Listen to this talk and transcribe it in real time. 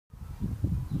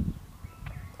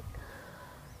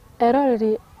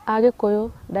Eroreri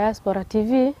Agikuyu Diaspora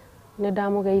TV nĩ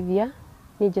ndamugeithia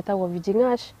ni njĩtagwo Virgi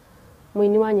Ngash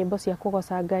muini wa nyĩmbo cia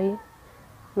kũgoca Ngai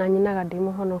na nyinaga ndĩ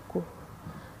mũhonoku.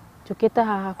 Njũkĩte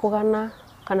haha kũgana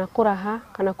kana kũraha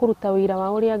kana kũruta wĩra wa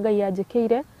ũrĩa Ngai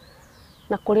anjĩkĩire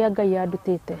na kũrĩa Ngai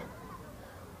andutĩte.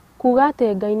 Kuga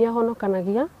atĩ Ngai nĩ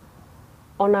ahonokanagia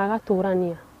ona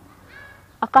agatũrania,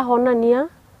 akahonania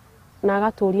na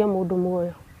agatũria mũndũ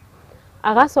muoyo,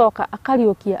 agacoka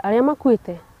akariũkia arĩa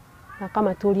makuĩte na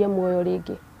akamatũria muoyo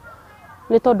rĩngĩ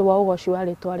nĩ tondũ wa ũgoci wa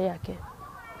rĩtwa rĩake.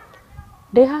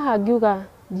 Ndĩ haha ngiuga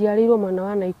njiarĩirwo mwena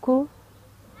wa Naikuru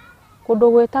kũndũ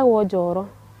gwĩtagwo Njoro,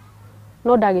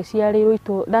 no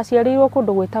ndaciarĩirwo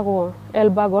kũndũ gwĩtagwo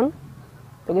Elbagon,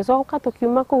 tũgĩcoka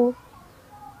tũkiuma kũu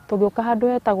tũgĩũka handũ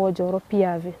hetagwo Njoro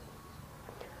Piave.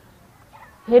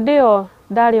 Hĩndĩ ĩyo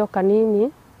ndarĩ o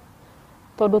kanini,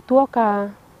 tondũ tuoka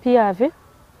Piave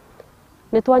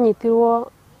nĩ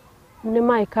twanyitirwo nĩ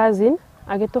my cousin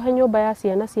agĩtũhe nyũmba ya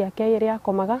ciana ciake ĩrĩa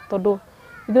akomaga, tondũ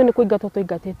ithuĩ nĩ kũingatwo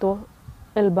tũingatĩtwo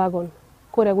Elbagon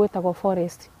kũrĩa gwĩtagwo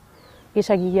Forest,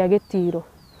 gĩcagi gĩa Gĩtiro,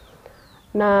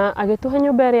 na agĩtũhe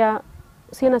nyũmba ĩrĩa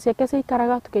ciana ciake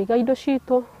ciikaraga, tũkĩiga indo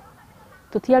citũ,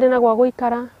 tũtiarĩ na gwa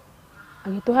gũikara,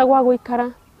 agĩtũhe gwa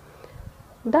gũikara.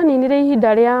 Ndaninire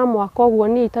ihinda rĩa mwaka ũguo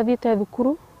niĩ itathiĩte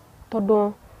thukuru,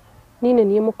 tondũ niĩ nĩ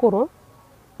niĩ mũkũrũ,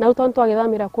 na rĩu tondũ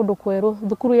twagĩthamĩra kũndũ kwerũ,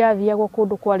 thukuru yathiagwo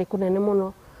kũndũ kwarĩ kũnene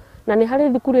mũno, na nĩ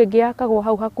harĩ thukuru ĩngĩ yakagwo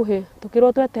hau hakuhĩ,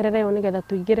 tũkĩrwo tweterere yo nĩgetha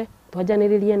tũingĩre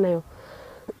twanjanĩrĩrie nayo.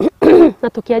 Na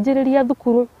tũkĩanjĩrĩria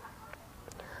thukuru,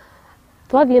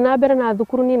 twathiĩ na mbere na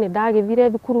thukuru, niĩ nĩ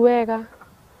ndagĩthire thukuru wega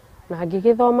na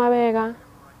ngĩgĩthoma wega,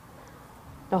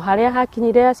 na harĩa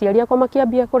hakinyire aciari akwa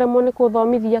makĩambia kũremwo nĩ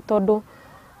kũthomithia, tondũ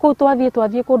kũu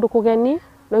twathiĩ kũndũ kũgeni,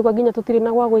 na igua nginya tũtirĩ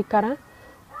na gwa gũikara,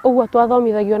 ũguo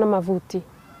twathomithagio na mabuti.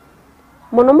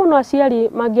 Mũno mũno aciari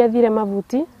mangĩathire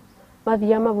mabuti,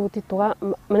 mathiaga mabuti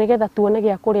nĩgetha tuone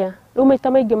gĩa kũrĩa. Rĩu maita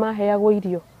maingĩ maheagwo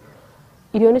irio,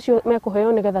 irio nĩcio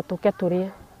mekũheo nĩgetha tũke tũrĩe.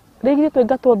 Rĩngĩ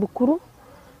twaingatwo thukuru,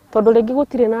 tondũ rĩngĩ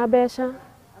gũtirĩ na mbeca,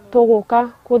 tũgũka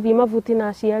gũthiĩ mabuti na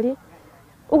aciari,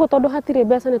 ũguo tondũ hatirĩ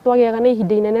mbeca nĩ twagĩaga na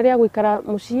ihinda inene rĩa gũikara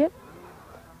mũciĩ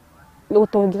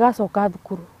tũngĩgacoka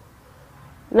thukuru.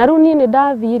 Na rĩu niĩ nĩ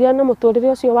ndathire na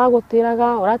mũtũrĩre ũcio wa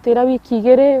gũtĩraga, ũratĩra wiki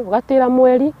igĩrĩ, ũgatĩra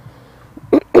mweri,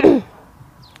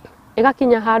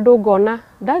 ĩgakinya handũ ngona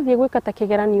ndathiĩ gwĩka ta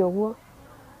kĩgeranio ũguo,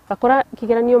 ngakora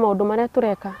kĩgeranio maũndũ marĩa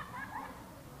tũreka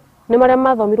nĩ marĩa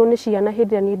mathomirwo nĩ ciana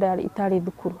hĩndĩ ĩrĩa niĩ itarĩ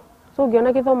thukuru. So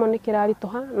ngĩona gĩthomo nĩ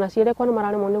kĩraritũha na aciari akwa nĩ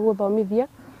mararemwo nĩ gũthomithia,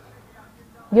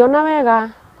 ngĩona wega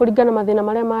kũringana mathĩna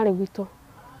marĩa marĩ gwitũ,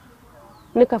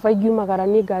 nĩ kaba ingiumagara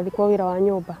niĩ ngathikwo wĩra wa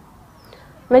nyũmba.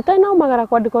 Na itarĩ naumagara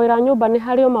kwandĩkwo wĩra wa nyũmba, nĩ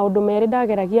harĩ o maũndũ merĩ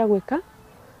ndageragia gwĩka.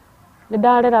 Nĩ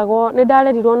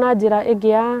ndarerirwo na njĩra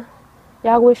ĩngĩ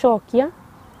ya gwĩcokia,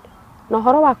 na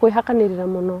ũhoro wa kwĩhakanĩrĩra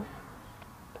mũno,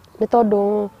 nĩ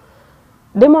tondũ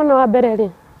ndĩ mwana wa mbere rĩ,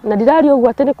 na ndiraria ũguo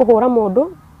atĩ nĩ kũhũra mũndũ,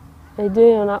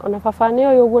 ona baba nĩ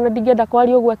oĩ ũguo, na ndingĩenda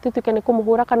kwaria ũguo atĩ tuĩke nĩ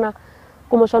kũmũhũra kana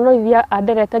kũmũconorithia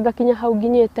anderete ngakinya hau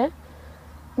nginyĩte.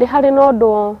 Nĩ harĩ na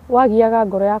ũndũ wagiaga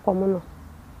ngoro yakwa mũno.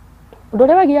 Ũndũ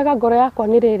ũrĩa wagiaga ngoro yakwa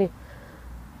nĩ rĩrĩ,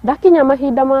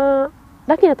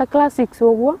 ndakinya ta class 6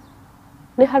 ũguo,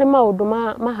 nĩ harĩ maũndũ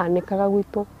mahanĩkaga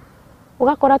gwitũ.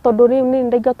 Ũgakora tondũ rĩu nĩ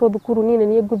ndaingatwo thukuru, niĩ nĩ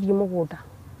niĩ ngũthiĩ mũgũnda,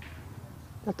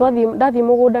 na ndathiĩ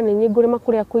mũgũnda nĩ niĩ ngũrĩma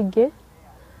kũrĩa kũingĩ,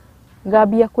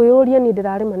 ngambia kwĩyũria niĩ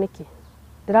ndĩrarĩma nĩkĩ,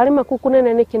 ndĩrarĩma kũu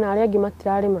kũnene nĩkĩ na arĩa angĩ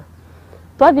matirarĩma.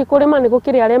 Twathiĩ kũrĩma nĩ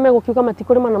gũkĩrĩ arĩa megũkiuga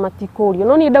matikũrĩma na matikũrio,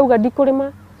 no niĩ ndauga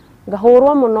ndikũrĩma,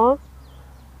 ngahũrwo mũno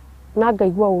na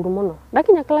ngaigua ũru mũno.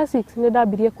 Ndakinya class 6 nĩ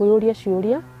ndambirie kwĩyũria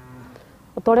ciũria,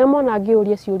 o ta ũrĩa mwana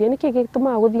angĩyũria ciũria, nĩkĩ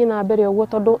gĩtũmaga gũthiĩ na mbere ũguo,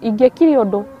 tondũ ingĩkire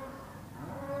ũndũ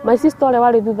my sister ũrĩa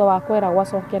warĩ thutha wakwa eragwo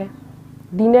acokere,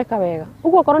 ndineka wega.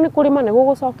 Ũguo okorwo nĩ kũrĩma nĩ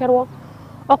gũgũcokerwo,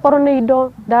 okorwo nĩ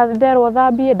indo nderwo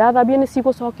thambie, ndathambie nĩ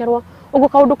cigũcokerwo. Ũguo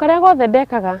kaũndũ karĩa gothe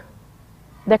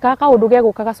ndekaga kaũndũ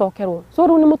gegũka gacokerwo. So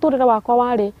rĩu nĩ mũtũrĩre wakwa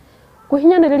warĩ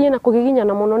kwĩhinyanĩrĩria na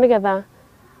kũgiginyana mũno, nĩgetha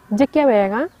njĩke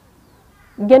wega,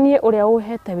 ngenie ũrĩa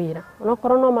ũhete wĩra,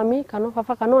 onokorwo no mami kana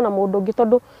baba kana ona mũndũ ũngĩ,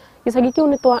 tondũ gĩcagi kĩu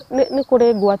nĩ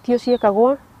kũrĩ ngwatio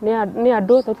ciĩkagwo nĩ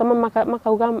andũ, tondũ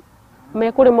makauga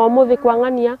mekũrĩma ũmũthĩ kwa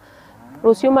ng'ania,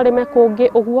 rũciũ marĩme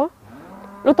kũngĩ ũguo.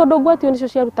 Rĩu tondũ ngwatio nĩcio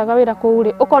ciarutaga wĩra kũu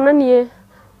rĩ, ũkona niĩ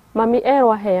mami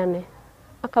erwo aheane,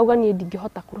 akauga niĩ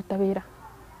ndingĩhota kũruta wĩra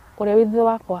kũrĩa wĩ thutha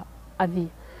wakwa athiĩ.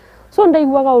 So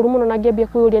ndaiguaga ũru mũno na ngĩambia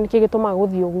kwĩyũria nĩkĩ gĩtũmaga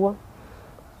gũthiĩ ũguo.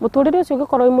 Mũtũrĩre ũcio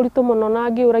ũgĩkorwo wĩ mũritũ mũno, na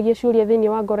ngĩũragia ciũria thĩinĩ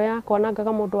wa ngoro yakwa na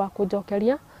ngaga mũndũ wa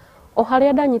kũnjokeria. O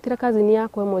harĩa ndanyitire cousin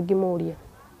yakwa ĩmwe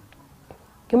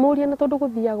ngĩmũria, na tondũ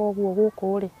gũthiaga ũguo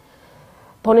gũkũ rĩ,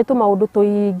 tondũ nĩ tũmaũndũ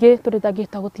tũingĩ tũrĩa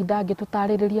tangĩhota gũtinda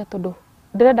ngĩtũtarĩrĩria, tondũ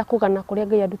ndirenda kugana kuria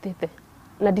Ngai andutite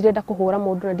na ndirenda kuhura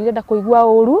mundu na ndirenda kuigua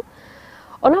uru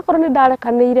ona korwo ni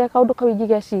ndarekanire kaundu kau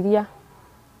ingigeciria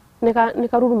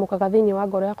nikarurumukaga thiini wa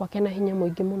ngoro yakwa kena hinya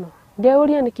muingi muno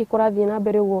ngeuria niki kurathie na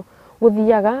mbere uguo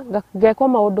guthiaga ngekwa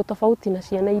maundu tofauti na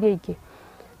ciana iria ingi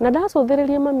na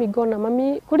ndacuthiriria mami ngona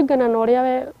mami kuringana na uria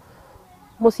we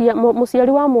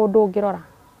muciari wa mundu ngirora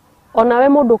ona we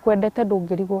mundu kwendete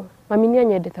ndungirigwo mami ni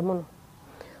anyendete muno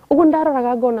uguo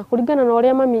ndaroraga ngona kuringana na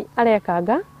uria mami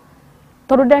arekanga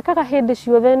tondu ndekaga hindi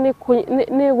ciothe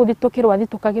ni guthitukirwa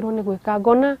thitukagirwo ni gwika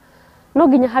ngona no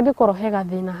nginya hangikorwo hega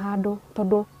thina handu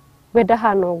tondu wenda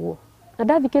hana uguo na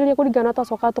ndathikiriria kuringana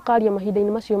twacoka tukaria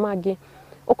mahinda-ini macio mangi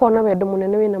ukona wendo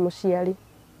munene wina muciari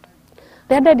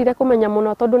ndendire kumenya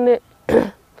muno tondu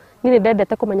ni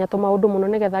ndendete kumenya maundu muno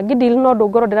nigetha ngidili no ndu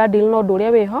ngoro ndiradili no ndu uria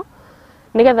wiho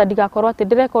nigetha ndigakorwo ati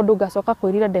ndireka undu ngacoka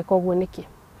kwirira ndeka uguo niki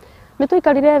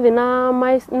nituikarire thi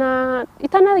na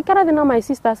itana ikara thi na my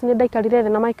sisters ni ndaikarire thi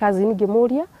na my cousin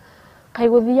ngimuria kai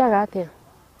guthiaga atia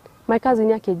my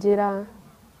cousin akinjira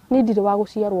ni ndire wa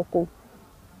guciarwo kuu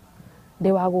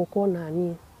ndi wa gukwo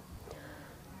nani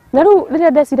na riu riria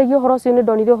ndeciragia uhoro ucio ni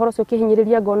ndonire uhoro ucio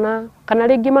kihinyiriria ngona kana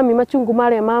ringi mami machungu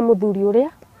maria ma muthuri uria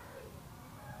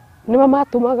ni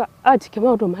mamatumaga ajike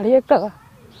maundu mariekaga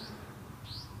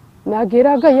na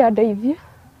ngira Ngai andeithie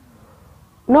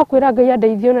no kwira Ngai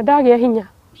andeithie na ndagia hinya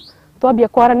twambia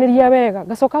kwaraniria wega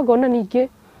ngacoka ngona ningi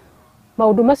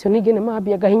maundu macio ningi ni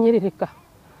mambia ngahinyiririka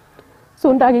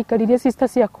so ndagikaririe sister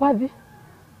ciakwa thi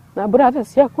na brother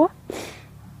ciakwa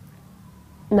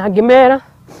na ngimera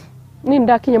ni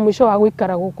ndakinya mwisho wa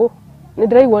guikara guku ni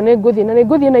ndiraigwa ni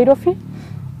nguthie Nairobi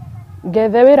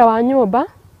ngethe wira wa nyumba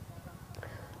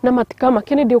na matika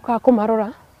makini ndiuka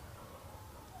kumarora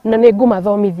na ni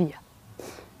ngumathomithia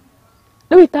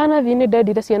riu itana thi ni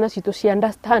ndendire ciana citu cia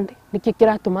understand niki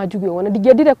kiratuma njuge uguo na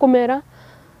ndingiendire kumera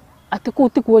ati kuu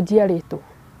ti kuo njiaritwo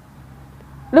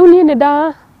riu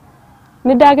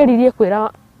ni ndageririe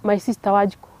kwira my sister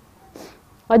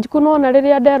Wanjiku nona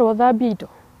riria nderwo thambia indo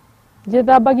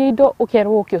njithambagia indo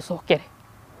ukerwo ukiucokere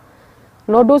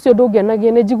no ndu ucio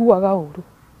ndungenagie ni njiguaga uru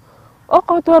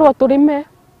oko twerwo turime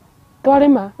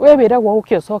twarima we wiragwo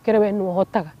ukiucokere we no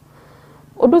hotaga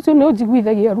undu ucio ni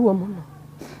unjiguithagia ruo muno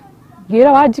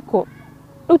ngira Wanjiku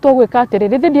riu tugwika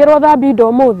atiriri thi ndirwo thambia indo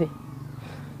umuthi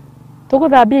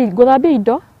nguthambia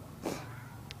indo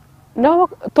no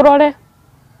turore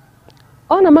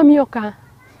ona mami oka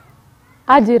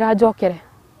ajira njokere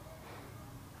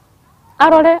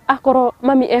arore akoro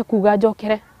mami ekuga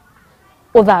njokere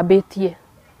uthambitie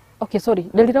okay sorry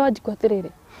ndirira Wanjiku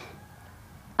atiriri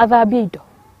athambia indo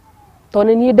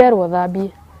tone ni nderwo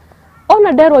thambie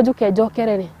ona nderwo njuke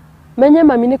njokere ri menye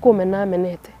mami ni kumena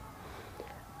menete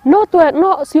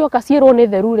no cioka ciirwo ni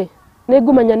theru ri ni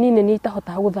ngumenya nini ni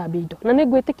itahota guthambia indo na ni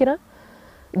ngwitikira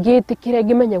ngitikire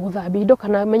ngimenya guthambia indo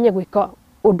kana menye gwika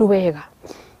undu wega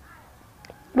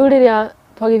riu riria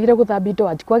twagithire guthambia indo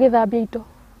Wanjiku agithambia indo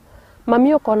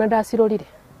mami ukona ndacirorire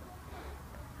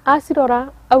acirora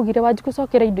augire Wanjiku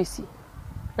cokera indo ici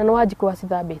na no Wanjiku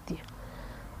acithambitie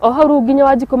o hau nginya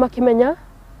Wanjiku makimenya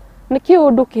niki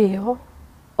undu kiho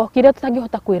o kiria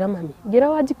tutangihota kwira mami ngira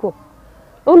Wanjiku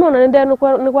unona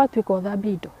ni gwatuika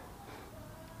uthambia indo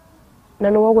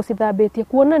na no gucithambitie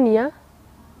kuonania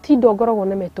ti ndo ngoragwo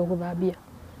nemetwo guthambia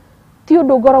ti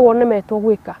undu ngoragwo nemetwo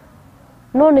gwika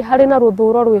no ni hari na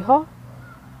ruthuro rwiho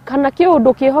kana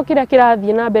kiundu kiho kiria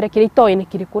kirathie na mbere kiri itoi ni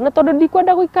kiriku na tondu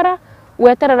ndikwenda guikara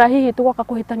weterera hihi tugoka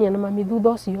kuhitania na mami thutha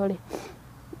ucio ri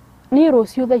ni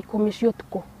rucio thaa 10 cia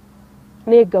utuku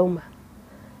ni ngauma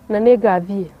na ni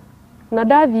ngathie na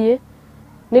ndathie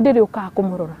ni ndiriuka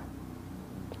kumurora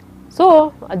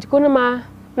so Wanjiku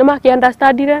ni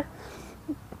makiunderstandire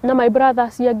na my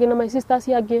brothers ciangi na my sisters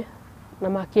ciangi na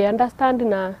makiunderstand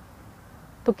na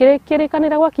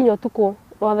tukirikanira gwakinya utuku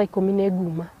wa thaa 10 ni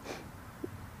nguma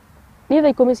ni thaa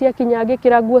 10 cia kinya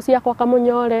ngikira nguo ciakwa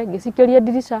kamunyore ngicikiria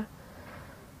dirisha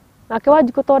nake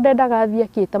Wanjiku to ndendaga thie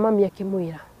akita mami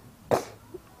akimwira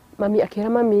mami akira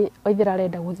mami oithira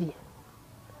arenda guthie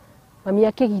mami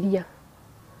akigiria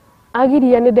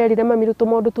agiria ni nderire mami rutu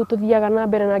maundu tuthiaga na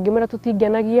mbere na ngimera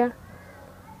tutingenagia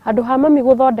andu ha mami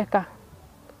guthondeka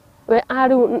we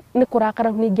ari ni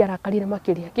kurakara ningi arakarire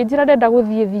makiria kinjira ndenda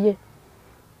guthie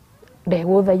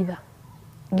ndeguthaitha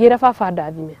ngira baba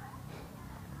ndathime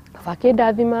baba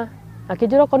kindathima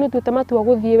akinjira ko ni twite matua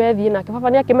guthie wethie nake baba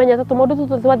ni akimenya tatu maundu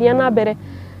tutwathia na mbere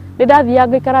ni ndathia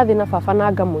ngikara thi na baba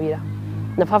na ngamwira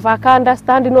na baba ka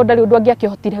understand no ndari undu angi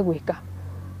akihotire gwika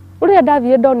uria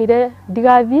ndathie ndonire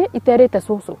ndigathie iterite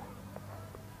cucu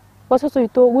kwa cucu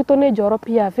itu ni njoro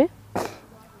piavi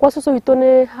kwa cucu itu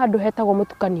ni handu hetagwo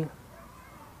mutukanio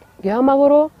ngia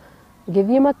maguru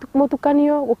ngithie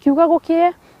mutukanio gukiuga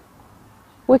gukie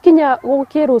gwikinya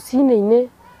gukie rucini-ini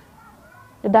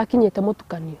ndakinyete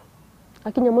mutukanio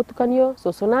akinya mutukanio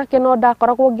cucu nake no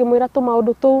ndakoragwo ngimwira tu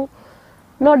maundu tu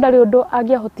no ndari undu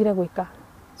angiahotire gwika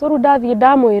curu ndathie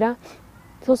ndamwira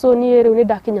cucu nie riu ni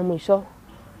ndakinya mwisho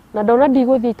na ndona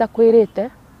ndigũthie itakwirite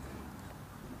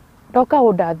ndoka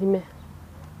undathime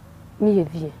nie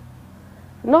thie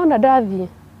no na ndathie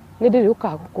ni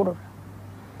ndiriuka gukurora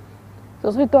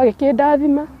cucu itu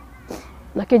agikindathima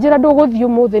na kinjira nduguthie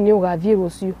umuthi ni ugathie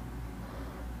rucio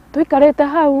twikarite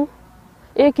hau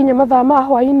ikinya mathaa ma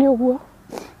hwaini uguo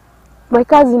my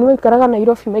cousin waikaraga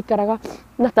Nairobi maikaraga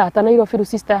na tata Nairobi ru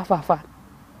sister ya baba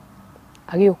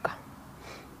agiuka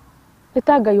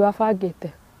nita Ngai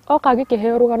wabangite oka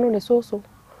agikiheo rugano ni cucu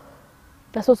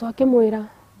na cucu akimwira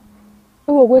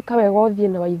uguo gwika wega uthie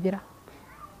na waithira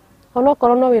ona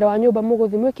korwo no wira wa nyumba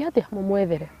muguthi mwike atia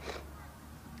mumwethere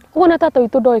uguo na tata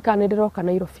witu ndoikane ndiroka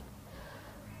Nairobi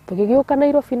tugigiuka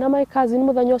Nairobi na my cousin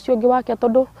muthenya ucio ungi wake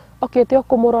tondu okite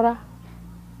okumurora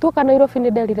tuka Nairobi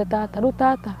ni nderire tata ru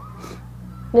tata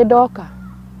ni ndoka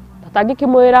tata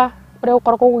ngikimwira uria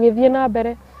ukoragwo gugithie na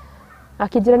mbere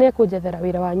akinjira ni ekunjethera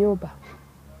wira wa nyumba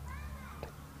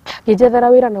akinjethera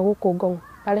wira na guku Ngong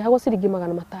ndarihagwo ciringi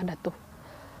 600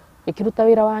 ikiruta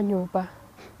wira wa nyumba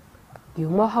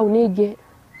ngiuma hau ningi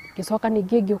ngicoka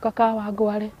ningi ngiuka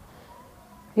Kawangware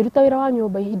ngiruta wira wa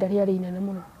nyumba ihinda riari inene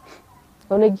muno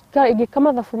ona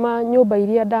ngikama thabu ma nyumba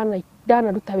iria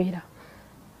ndanaruta wira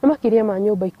na makiria ma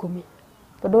nyumba 10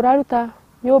 tondu uraruta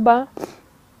nyumba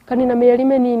kanina mieri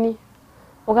minini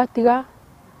ugatiga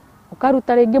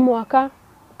ukaruta ringi mwaka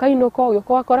ukainuka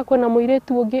ugikora kwina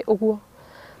muiritu ungi uguo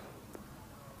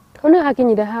ona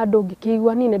hakinyire handu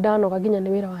ngikigua nini ndanoga nginya ni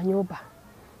wira wa nyumba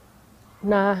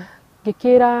na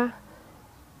ngikira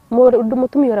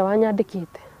mutumia ura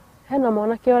wanyandikite hena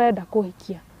mwanake urenda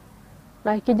kuhikia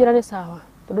na ikinjira ni sawa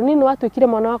tondu nini watwikire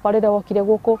mwana wakwa rire wokire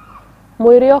guku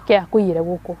mwiri oke akuire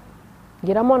guku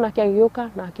ngira mwanake agiuka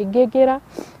na akingingira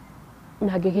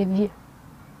na ngigithie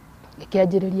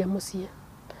ngikianjiriria mucii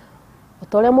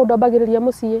utoria mundu ambagiriria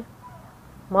mucii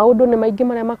maundu ni maingi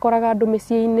maria makoraga andu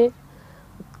micii-ini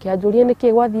kianjurie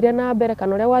niki gwathire na mbere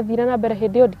kana uria gwathire na mbere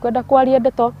hindi yo ndikwenda kwaria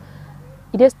ndeto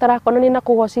iria citarakonania na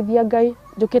kugocithia Ngai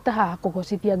njukite haha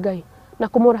kugocithia Ngai na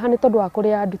kumurahani tondu wa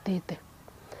kuria andutite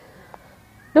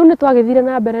riu ni twagithire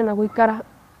na mbere na guikara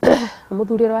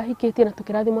muthuri wa hikitie na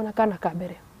tukirathimwo na kana ka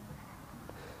mbere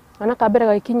ana ka mbere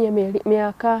gakinyie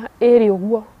miaka 2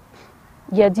 uguo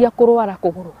ngianjia kurwara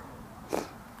kuguru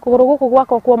guku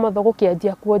gwakwa kwa matho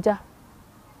gukianjia kuonja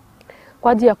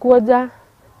kwanjia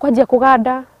kwanjia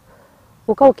kuganda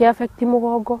guka affect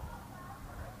mugongo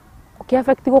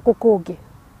affect guku kungi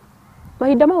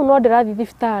mahinda mau no ndirathi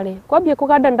thibitari kwambia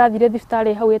kuganda ndathire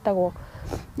thibitari hau etagwo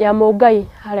ya Mungai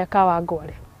haria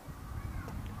Kawangware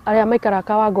aria maikara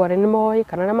Kawangware ni moi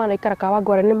kana na manaikara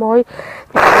Kawangware ni moi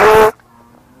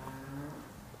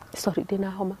sorry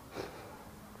dina homa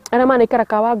aria manaikara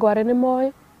Kawangware ni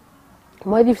moi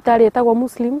thibitari etagwo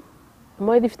Muslim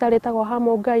moi thibitari etagwo ha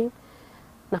Mungai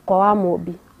na kwa wa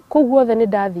Mumbi kuu guothe ni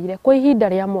ndathire kwa ihinda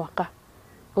ria mwaka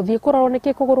uthie kurorwo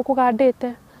niki kuguru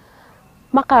kugandite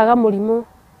makaga murimu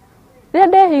ria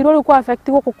ndeheirwo riu kwa affect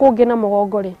guku kungi na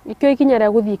mugongo ri ikio ikinya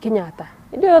ria guthie Kenyatta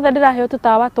ndio yothe ndiraheo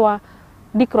tutawa twa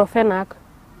diclofenac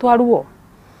twa ruo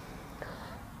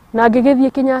na ngigithie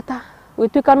Kenyatta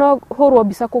gwituika no hurwo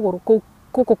mbica kuguru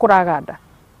kuku kuraganda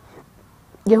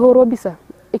ngihurwo mbica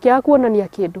ikiaga kuonania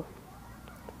kindu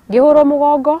ngihurwo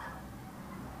mugongo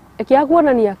ikiaga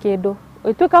kuonania kindu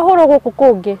gwituika hurwo guku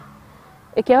kungi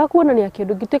ikiaga kuonania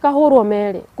kindu ngituika hurwo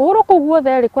meri kuhurwo kuu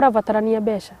guothe ri kurabatarania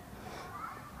mbeca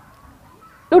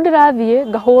riu ndirathie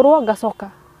ngahurwo ngacoka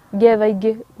ngetha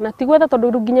ingi na tigwetha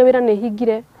tondu riu nginya wira ni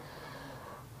hingire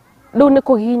riu ni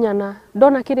kuhihinyana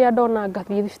ndona kiria ndona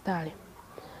ngathie thibitari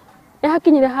ni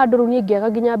hakinyire handu riu ni ngiaga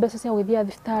nginya mbeca cia gwithia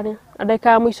thibitari na ndagika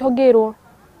ya mwisho ngirwo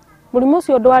murimu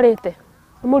ucio ndwarite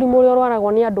ni murimu uria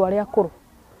urwaragwo ni andu aria akuru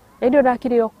na ndio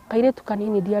ndakirio kairitu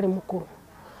kanini ndiari mukuru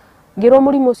ngirwo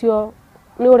murimu ucio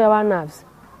ni uria wa nerves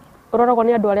uroragwo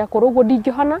ni andu aria akuru uguo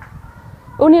ndingihona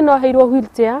riu ni no heirwo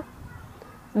wheelchair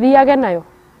thiage nayo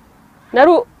na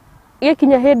riu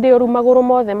gikinya hindi yo riu maguru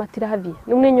mothe matirathie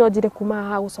riu ni nyonjire kuma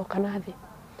haha gucoka na thi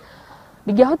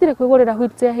ndingiahotire kwigurira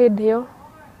wheelchair hindi yo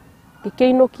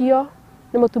ngikiinukio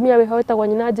ni mutumia wiho wetagwo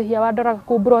nyina njihia wandoraga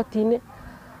kuu broti-ini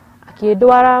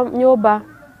akindwara nyumba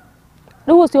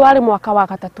riu ucio wari mwaka wa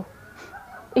 3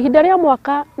 ihinda ria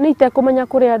mwaka ni itekumenya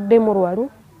kuria ndi murwaru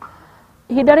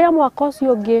ihinda ria mwaka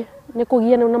ucio ungi ni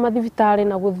kugia na mathibitari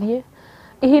na guthie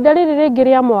ihinda riri ringi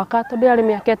ria mwaka tondu yari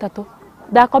miaka 3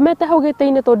 ndakomete hau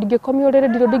gite-ini tondu ndingikomio riri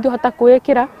ndiro ndingihota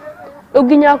kwikira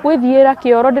Nginya kwithiira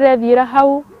kioro ndirethiira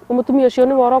hau umutumia ucio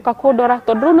ni woroka kundora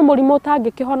tondu ni murimo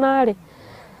utangikihona ri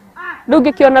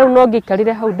ndungikiona ru no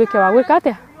ngikarire hau ndike wa gwika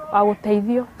atia wa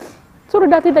guteithio curu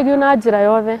ndatithagio na njira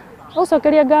yothe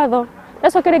ucokeria ngatho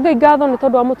acokeria Ngai ngatho ni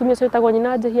tondu wa mutumia ucio witagwo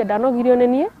nyina njehia ndanogirio ni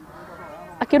nie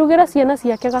akirugira ciana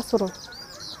ciake gacuru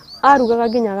arugaga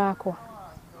nginya gakwa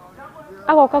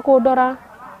agoka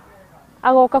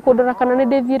kundora kana ni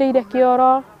ndithiireire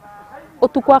kioro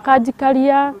utukwa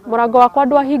kanjikaria murango wakwa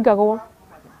ndwahingagwo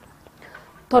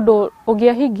tondu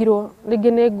ungiahingirwo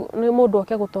ringi ni mundu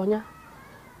oke gutonya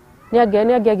ni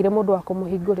angiagire mundu wa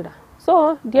kumuhingurira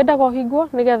so ndiendaga uhingwo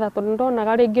nigetha tondu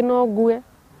ndonaga ringi no ngue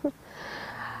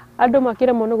andu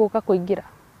makiremwo ni guka kuingira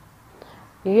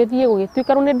gigithie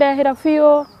gugituika ru ni ndehira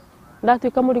biu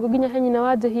ndatuika murigo nginya he nyina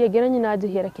wa njehia ngira nyina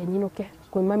njehia reke nyinuke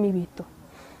kwi mami witu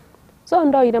so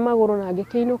ndoire maguru na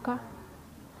ngikiinuka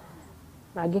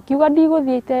na ngikiuga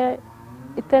ndiguthiite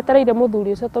itetereire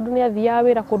muthuri ucio tondu ni athia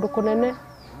wira kundu kunene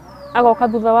agoka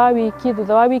thutha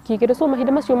wa wiki igiri so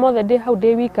mahinda macio mothe ndi hau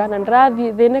ndi wika na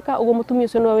ndirathi thineka ugo mutumia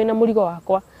ucio niwe wina murigo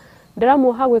wakwa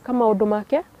ndiramuoha gwika maundu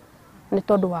make ni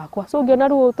tondu wakwa so ngiona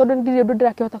ru tondu ndiri undu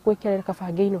ndirakihota kwikirira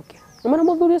kaba ngiinuke umana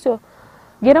muthuri ucio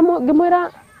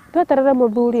ngimwira tweterere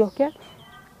muthuri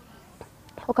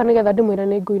oka nigetha ndimwira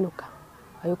ni nguinuka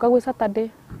ayuka gwi Saturday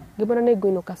ngimwira ni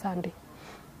nguinuka Sunday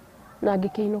na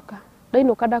ngikiinuka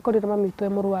ndainuka ndakorire mami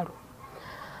witu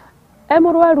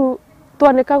murwaru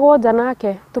twanikagwo nja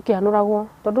nake tukianuragwo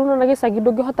tondu nona gicagi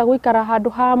ndungihota guikara handu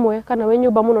hamwe kana we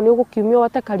nyumba muno ni ugukiumia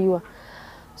wate kariwa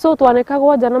so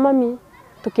twanikagwo nja na mami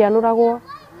tukianuragwo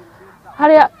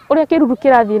haria uria kiruru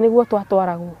kirathie niguo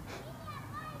twatwaragwo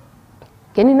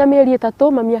kenina mieri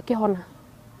 3 mami akihona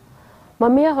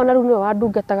mami ahona ru ni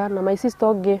wandungataga na my sister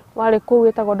onge wari ku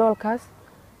witagwo Dorcas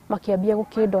makiambia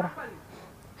gukindora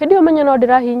hindi umenye no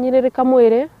ndirahinyiririka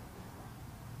mwiri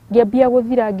ngiambia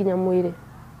guthira nginya mwiri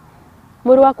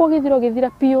wakwa githira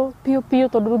piu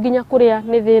tondu nginya kuria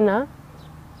ni thina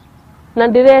na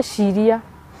ndireciria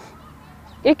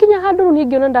ikinya handu ru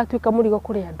ningiona ndatuika murigo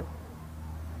kuri andu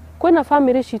kwina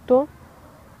family citu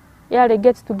yari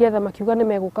get together makiuga ni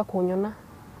meguka kunyona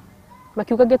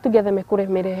makiuga get together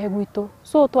mekuremerehe gwitu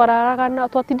so twararagana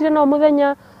twatindire na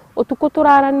muthenya utuku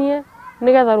turaranie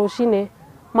nigetha rucine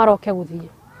maroke guthie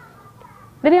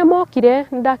riria mokire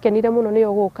ndakenire muno ni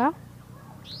uguka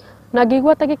na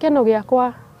ngigwa ta gikeno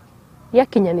giakwa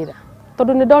giakinyanira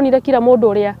tondu ni ndonire kila mundu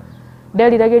uria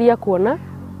nderiragiria kuona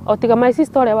otiga my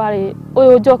sister uria wari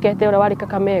uyu njokete uria wari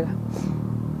Kakamega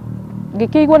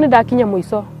ngikigwa ni ndakinya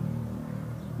muico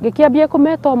ngikiambia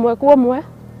kumeta omwe kwa omwe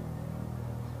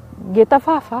ngita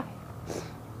baba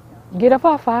ngira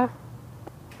baba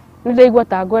ni ndaigwa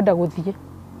ta ngwenda guthie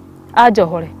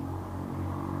anjohore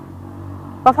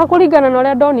baba kuringana na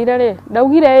uria ndonire ri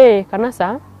ndaugire kana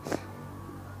sa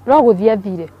no guthie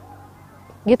athire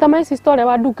ngita my sister uria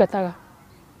wandungataga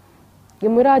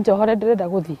ngimwira njohore ndirenda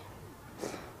guthie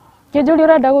kinjuri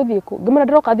urenda guthie ku ngimwira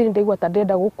ndiroka thire ndaigwa ta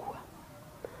ndenda gukua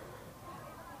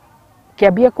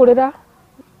kiambia kurira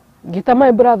ngita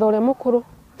my brother uria mukuru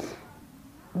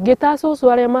ngita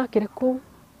cucu aria makire ku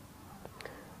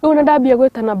riu na ndambia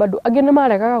gwitana bado angi ni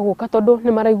maregaga guka tondu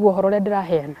ni maraigua uhoro uria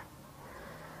ndiraheana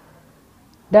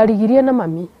ndarigirie na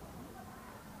mami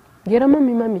ngira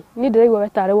mami ni ndiraigua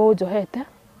wetare wo njohete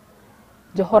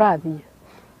njohora thie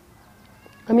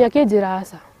mami akinjira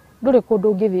aca nduri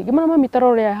kundu ngithie ngimana mami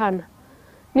tarore ahana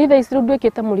ni thaa ici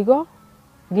ndwikite murigo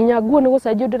nginya nguo ni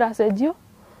gucenjio ndiracenjio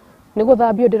ni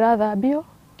guthambio ndirathambio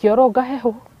kioro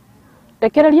ngaheho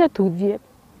ndekereria tuthie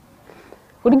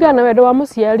kuringana na wendo wa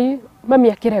muciari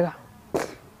mami akirega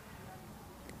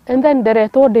and then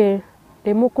nderetwo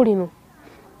ndi mukurino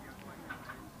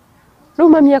riu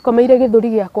mami akomeire githuri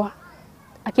giakwa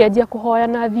akianjia kuhoya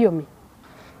na thiomi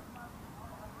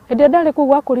hende ndari ku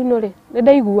gwa kurino ri ni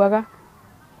ndaiguaga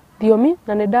thiomi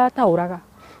na ni ndatauraga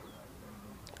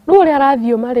riu uria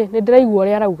arathioma ri ni ndiraigua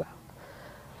uria arauga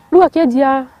riu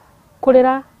akianjia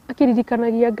kurira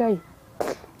akiririkanagia Ngai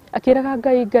akiraga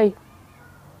Ngai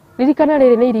ririkana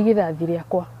riri ni irigithathi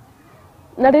riakwa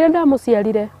na riria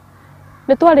ndamuciarire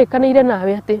ni twarikanaire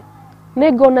nawe ati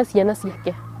ni ngona ciana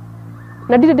ciake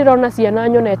na ndire ndirona ciana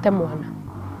nyonete mwana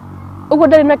uguo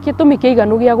ndari na kitumi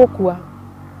kiiganu gia gukua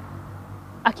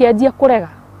akianjia kurega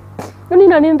ni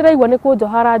nani ndiraigua ni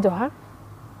kunjohara njoha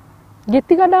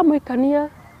ngitiga ndamwikania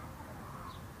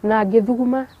na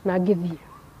ngithuguma na ngithie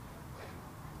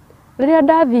riria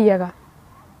ndathiaga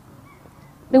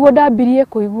niguo ndambirie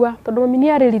kuigua tondu mami ni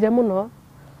aririre muno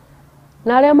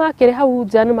na aria makire hau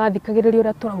nja ni mathikagiriria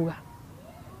uria turauga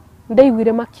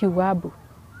ndaiguire makiuga mbu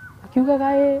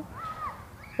akiugaga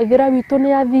ithira witu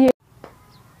ni athie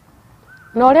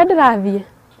na uria ndirathie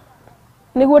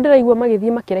niguo ndiraigua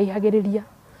magithie makiraihagiriria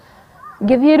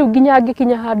ngithie riu nginya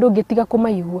ngikinya handu ngitiga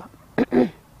kumaigua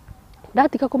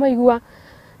ndatiga kumaigua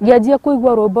ngianjia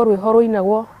kuigua rwimbo rwiho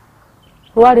ruinagwo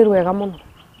rwari rwega muno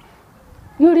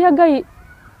Uria Ngai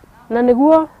na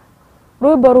niguo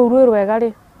rwimbo ruu rwi rwega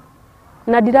ri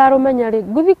na ndirarumenya ri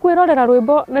nguthi kwirorera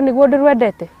rwimbo na niguo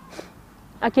ndirwendete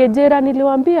akinjira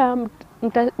niliwaambia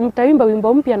mtaimba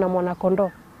wimbo mpya na mwana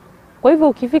kondoo kwa hivyo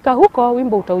ukifika huko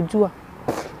wimbo utaujua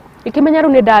ikimenya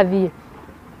riu ni ndathie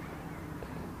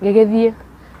ngegethie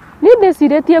ni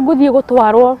ndiciretie nguthie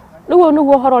gutwarwo riu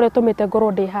niguo horo ria tumite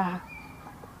ngoro ndi haha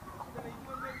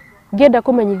ngenda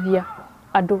kumenyithia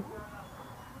andu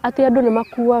ati andu ni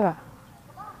makuaga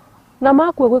na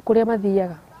makue gwe kuria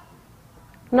mathiaga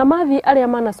na mathi aria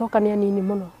manacoka ni anini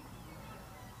muno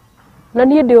na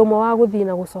nie ndi umwe wa guthii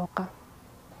na gucoka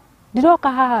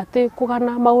ndiroka haha ati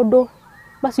kugana maundu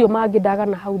macio mangi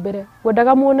ndagana hau mbere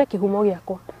wendaga muone kihumo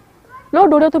giakwa no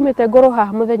ndu ria tumite ngoro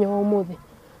haha muthenya wa umuthi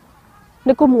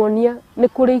ni kumuonia ni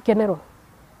kuri ikenero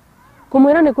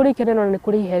kumwira ni kuri ikenero na ni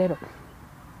kuri iherero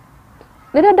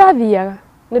riria ndathiaga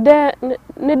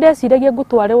ni ndeciragia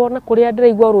ngutwarewo na kuria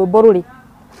ndiraigua rwimbo ruri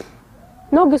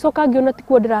no ngicoka ngiona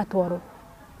tikuo ndiratwarwo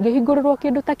ngihingurirwo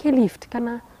kindu ta lift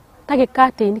kana ta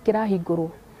gikatini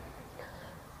kirahingurwo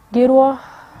ngirwo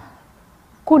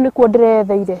ku nikuo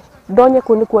ndiretheire ndonye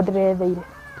ku nikuo ndiretheire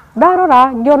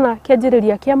ndarora ngiona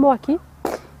kianjiriria kia mwaki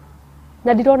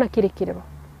na ndirona kirikiriro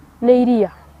ni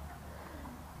iria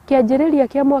kianjiriria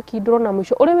kia mwaki ndirona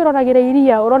mwisho uri wiroragira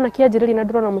iria urona kianjiriria na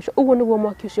ndirona mwisho uguo niguo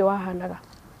mwaki ucio wahanaga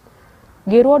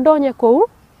ngirwo ndonye ku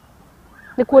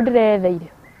nikuo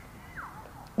ndiretheire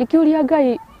Uria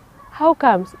Ngai how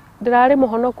comes ndirari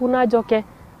muhonoku na njoke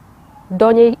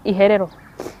ndonye iherero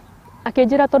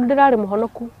akinjira tondu ndirari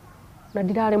muhonoku na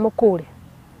ndirari mukure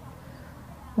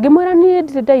ngimwira ni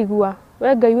ndire ndaigua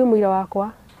we Ngai wi muira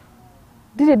wakwa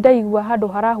ndire ndaigua handu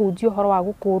harahunjio uhoro wa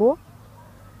gukurwo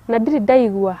na ndire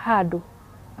ndaigua handu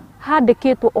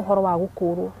handikitwo uhoro wa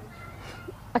gukurwo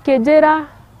akinjira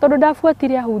tondu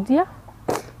ndafuatire ahunjia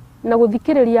na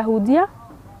guthikiriria ahunjia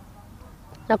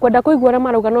na kwenda kuigua ria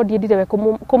marauga no ndiendire we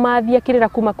kumathia kirira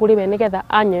kuma kuri we nigetha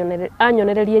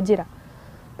anyonererie njira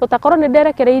tutakorwo ni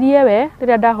nderekereirie we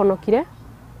riria ndahonokire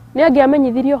ni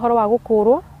angiamenyithirie uhoro wa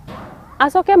gukurwo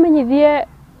acoke amenyithie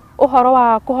uhoro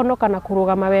wa kuhonoka na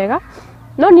kurugama wega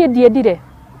no nie ndiendire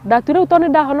ndatwire uto ni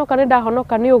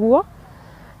ndahonoka ni uguo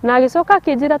na agicoka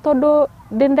akinjira tondu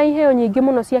ndinda iheo nyingi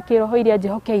muno cia kiroho iria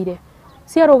njihokeire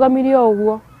cia rugamirio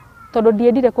uguo tondu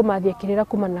ndiendire kumathia kirira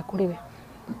kuma na kuri we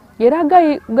ngira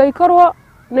Ngai korwo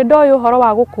ni ndoyo uhoro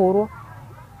wa gukurwo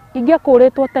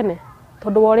ingiakuritwo tene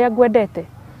tondu wa uria ngwendete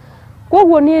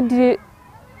koguo ni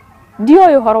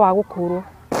ndioyo uhoro wa gukurwo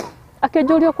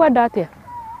akinjurio kwenda atia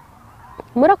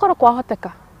mwira korwo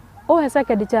kwahoteka uhe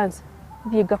second chance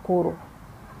thie ngakurwo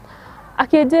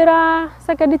akinjira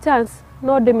second chance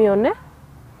no ndimione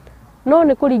no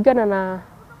ni kuringana na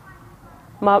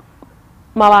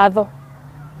mawatho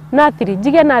nathiri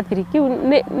njige nathiri kiu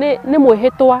ni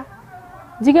mwihitwa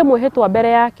njige mwihitwa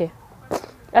mbere yake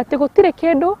ati gutire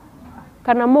kindu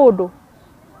kana mundu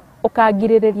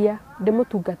ukangiririria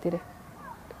ndimutungatire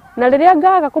na riria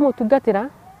ngaga kumutungatira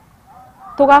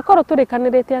tugakorwo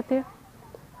turikanirite ati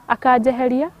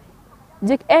akanjeheria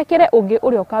ekire ungi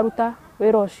uria ukaruta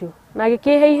wira ucio na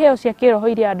gikihe iheo cia kiroho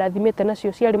iria ndathimite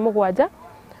nacio ciari mugwanja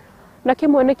na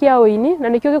kimwe ni kia uini na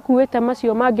nikio gikuite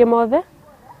macio mangi mothe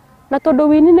na tondu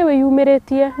wini ni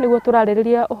wiyumiritie niguo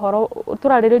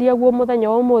turaririria guo muthenya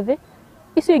wa umuthi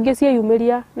icio ingi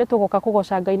cieyumiria ni tugoka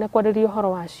kugoca Ngai na kwariria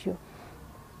uhoro wacio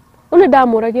uni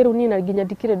ndamuragiru ni na nginya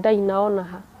ndikire ndainaona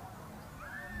ha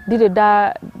ndire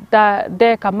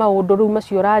ndeka maundu riu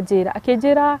macio ranjira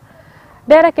akinjira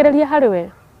nderekereria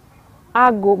hariwe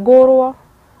ngurwo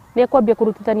ni akwambia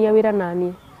kurutithania wira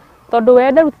nani tondu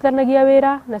we ndarutithanagia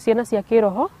wira na ciana cia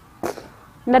kiroho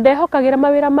na ndehokagira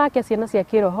mawira make ciana cia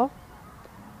kiroho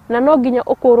na no nginya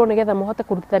ukurwo nigetha muhote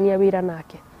kurutithania wira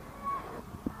nake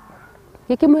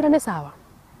gikimwira ni sawa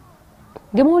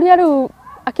ngimuria riu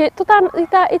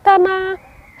itana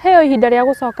heo ihinda ria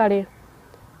gucoka ri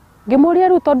ngimuria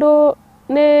riu tondu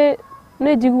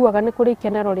ni njiguaga ni kuri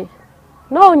ikenero ri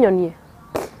no unyonie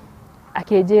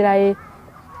akinjira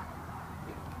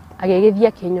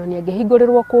agigithia kinyonia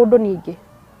ngihingurirwo kundu ningi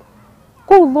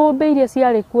kuu thumbe iria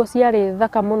ciari kuo ciari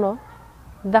thaka muno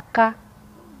thaka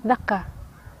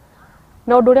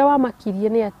na undu uria wamakirie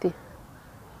ni ati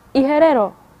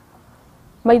iherero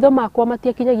maitho makwa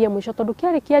matiakinyagia mwisho tondu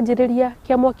kiari kianjiriria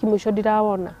kia mwaki mwisho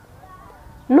ndirawona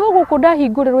no guku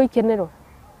ndahingurirwo ikenero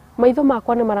maitho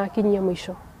makwa ni marakinyia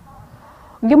mwisho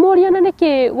ngimuria na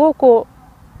niki guku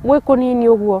gwĩ kũnini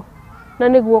ũguo na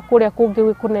nĩguo kũrĩa kũngĩ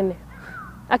gwĩ kũnene.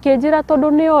 Akĩnjĩra tondũ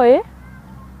nĩoĩ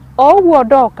o ũguo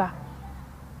ndoka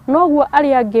noguo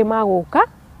arĩa angĩ magũka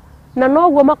na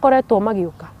noguo makoretwo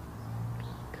magĩũka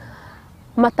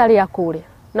matarĩ akũre,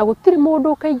 na gũtirĩ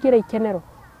mũndũ ũkaingĩra ikenero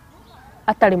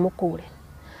atarĩ mũkũre.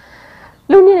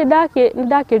 Rĩu niĩ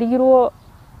nĩndakĩrigirwo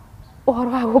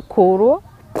ũhoro wa gũkũrwo,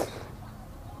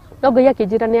 no Ngai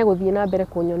akĩnjĩra nĩegũthiĩ na mbere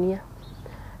kũnyonia.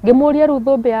 Ngĩmũria rĩu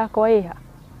thũmbĩ yakwa ĩha,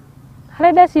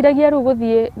 harĩa ndeciragia rĩu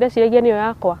gũthiĩ ndeciragia nĩyo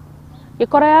yakwa,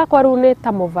 gĩkora yakwa rĩu nĩ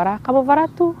ta kamũvara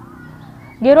tu.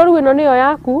 Ngĩrwo rĩu ĩno nĩyo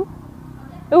yaku,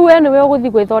 rĩu we nĩwe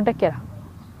ũgũthiĩ gwĩthondekera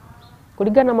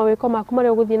kũringana na mawĩko maku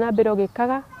marĩa ũgũthiĩ na mbere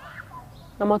ũgĩkaga,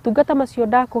 na motungata macio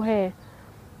ndakũhe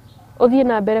ũthiĩ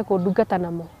na mbere kũndungata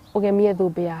namo ũgemie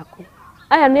thũmbĩ yaku.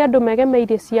 Aya nĩ andũ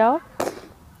megemeire ciao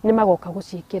nĩ magoka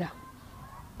gũciĩkĩra.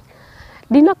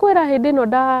 Ndinakwĩra hĩndĩ ĩno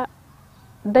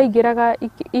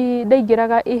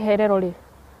ndaingĩraga iherero rĩ,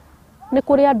 nĩ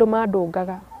kũrĩ andũ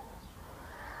mandũngaga.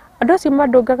 Andũ acio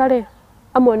mandũngaga rĩ,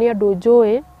 amwe nĩ andũ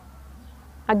njũĩ,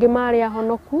 angĩ marĩ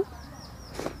ahonoku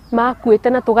makuĩte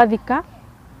na tũgathika.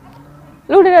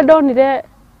 Rĩu rĩrĩa ndonire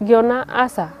ngĩona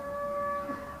aca,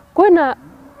 kwĩna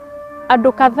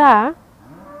andũ kadhaa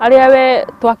arĩa we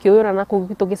twakĩũra na kũu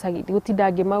tũgĩcagi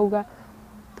gũtinda ngĩmauga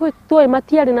tuĩ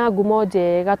matiarĩ na ngumo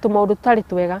njega, tũmaũndũ tũtarĩ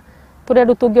twega tũrĩa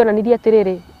andũ tũngĩonanirie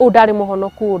atĩrĩrĩ ũũ ndarĩ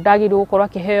mũhonoku, ũũ ndagĩrĩirwo gũkorwo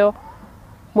akĩheo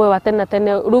muoyo wa tene na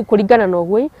tene, rĩu kũringana na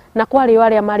ũguo na kwarĩ o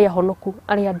arĩa marĩ ahonoku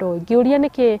arĩa ndoĩ. Ngĩũria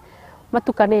nĩkĩ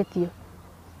matukanĩtio,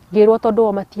 ngĩrwo tondũ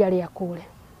o matiarĩ akũre.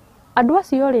 Andũ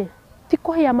acio rĩ ti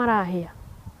kũhĩa marahĩa,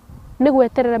 nĩ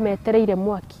gweterera metereire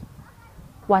mwaki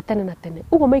wa tene na tene.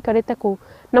 Ũguo maikarĩte kũu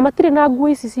na matirĩ na nguo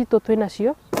ici citũ twĩ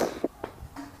nacio,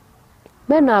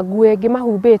 mena nguo ĩngĩ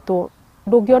mahumbĩtwo,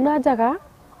 ndũngĩona njaga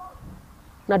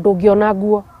na ndũngĩona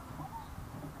nguo.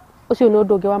 Ũcio nĩ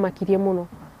ũndũ ũngĩ wamakirie mũno.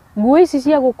 Nguo ici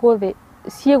cia gũkũ thĩ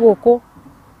ciĩ gũkũ,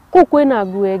 kũu kwĩna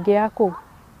nguo ĩngĩ ya kũu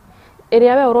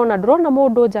ĩrĩa we ũrona, ndũrona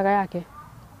mũndũ njaga yake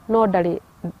no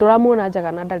ndũramuona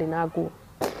njaga na ndarĩ na nguo.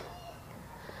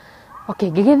 Okay,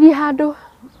 ngĩgĩthiĩ handũ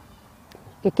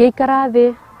ngĩkĩikara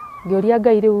thĩ ngĩũria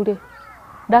Ngai rĩu rĩ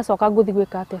ndacoka ngũthiĩ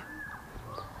gwĩka atĩa.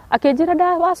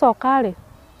 Akĩnjĩra wacoka rĩ,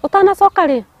 ũtanacoka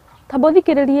rĩ, tamba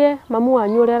ũthikĩrĩrie mamu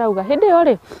wanyu ũrĩa arauga. Hĩndĩ ĩyo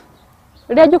rĩ,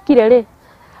 rĩrĩa njũkire rĩ,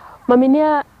 mami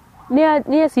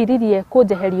nĩeciririe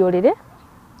kũnjeheria ũrĩrĩ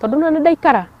tondũ na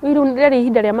nĩndaikara rĩu rĩrĩ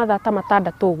ihinda rĩa mathaa ta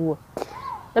 6 ũguo.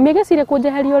 Na mĩgeciria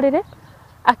kũnjeheria ũrĩrĩ,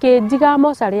 akĩnjiga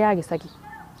mocarĩ ya gĩcagi.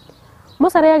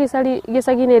 Mocarĩ ya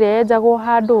gĩcagi nĩ ĩrĩa yenjagwo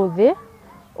handũ thĩ,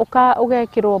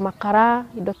 ũgekĩrwo makara,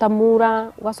 indo ta mura,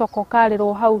 ũgacoka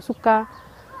ũkarĩrwo hau cuka,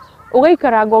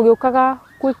 ũgaikaranga ũgĩũkaga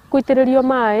gũitĩrĩrio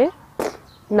maĩ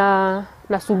na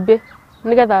cumbĩ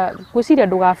nĩgetha gwĩciria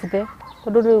ndũgabuthe,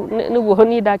 tondũ nĩguo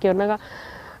niĩ ndakĩonaga,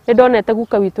 nĩndonete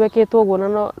guka witũ ekĩtwo ũguo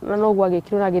na noguo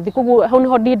agĩkirwo na agĩthiĩ, koguo hau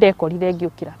nĩho ndekorire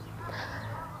ngĩũkĩra.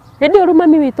 Hĩndĩ ĩyo rĩu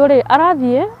mami witũ rĩ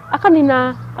arathiĩ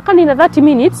akanina 30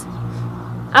 minutes,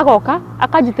 agoka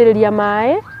akanjitĩrĩria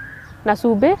maĩ na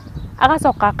cumbĩ,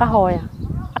 agacoka akahoya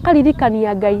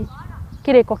akaririkania Ngai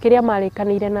kĩrĩko kĩrĩa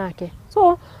marĩkanĩire nake.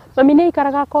 So mami nĩ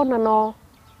aikaraga akona no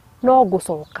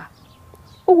ngũcoka.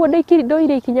 Ũguo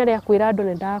ndoire ikinya rĩa kwĩra andũ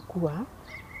nĩndakua,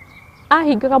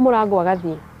 ahingaga mũrango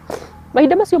agathiĩ.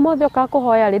 Mahinda macio mothe okaga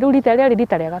kũhoya rĩ, rĩu rita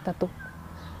rĩa gatatũ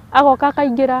agoka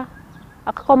akaingĩra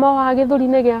akakoma haha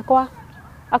gĩthũri-inĩ gĩakwa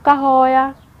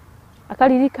akahoya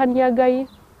akaririkania Ngai,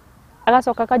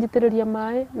 agacoka akanjitĩrĩria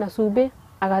maĩ na cumbĩ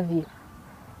agathiĩ.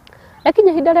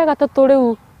 Ekinya ihinda rĩa gatatũ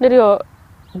rĩu nĩrĩo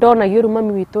ndonagio rĩu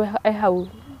mami witũ hau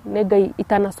nĩ Ngai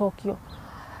itanacokio.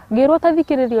 Ngĩrwo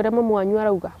tathikĩrĩria ũrĩa mamu wanyu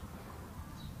arauga,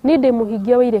 niĩ ndĩ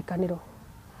mũhingia wa irĩkanĩro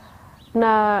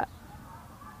na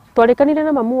twarĩkanire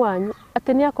na mamu wanyu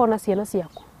atĩ nĩ akona ciana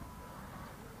ciaku,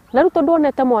 na rĩu tondũ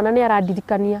onete mwana nĩ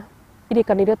arandirikania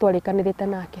irĩkanĩre twarĩkanĩrĩte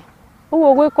nake.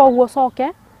 Ũguo gwĩka ũguo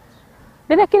coke,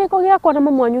 rĩrĩa kĩrĩko gĩakwa na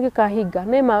mamu wanyu gĩkahinga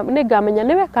nĩngamenya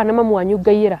nĩwe kana mamu wanyu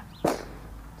ngaiyĩra.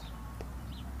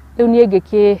 Rĩu niĩ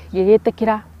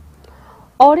ngĩgĩtĩkĩra.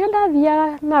 O ũrĩa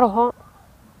ndathiaga na roho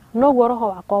noguo roho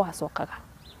wakwa wacokaga.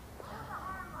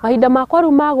 Mahinda makwa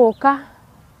rĩu magũka,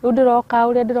 rĩu ndĩroka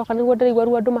ũrĩa ndĩroka nĩguo ndĩraigua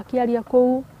rĩu andũ makĩaria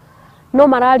kũu, no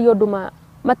mararia ũndũ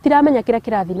matiramenya kĩrĩa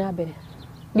kĩrathiĩ na mbere.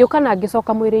 Ngĩũka na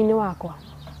ngĩcoka mwĩrĩ-inĩ wakwa.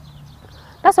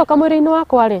 Ndacoka mwĩrĩ-inĩ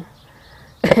wakwa rĩ,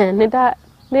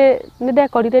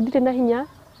 nĩndekorire ndirĩ na hinya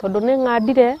tondũ nĩ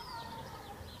ng'andire,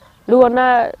 rĩu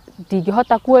ona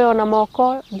ndingĩhota kuoya ona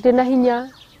moko, ndirĩ na hinya,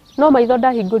 no maitho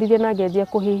ndahingũrire na ngĩanjia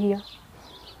kũhihia.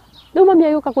 Rĩu mami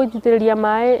agĩũka kũnjitĩrĩria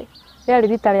maĩ rĩarĩ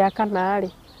rita rĩa kana rĩ,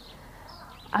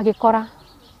 agĩkora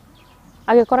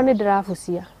nĩ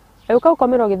ndĩrabucia. Agĩũka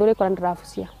gũkomera gĩthũri kora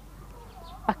ndĩrabucia,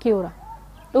 akĩũra.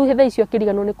 riu hitha icio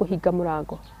akiriganwo ni kuhinga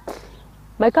murango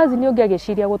my cousin ungi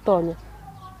agiciria gutonya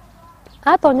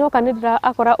atonyoka ni ndira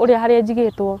akora uria haria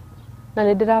njigitwo na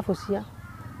ni ndirabucia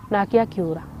nake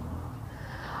akiura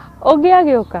ungi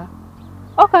agiuka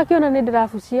oka akiona ni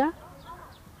ndirabucia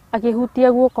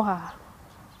akihutia guoko haha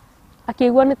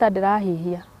akigua ni ta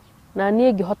ndirahihia na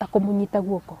nie ngihota kumunyita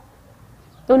guoko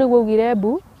riu niguo ugire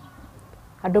mbu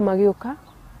andu magiuka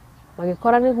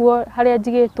magikora niguo haria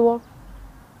njigitwo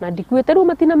na ndikuite riu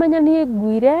matinamenya nie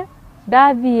nguire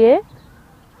ndathie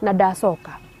na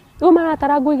ndacoka riu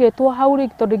maratara nguigitwo hau ri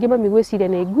tondu ngi mami gwicire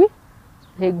ni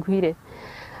nguire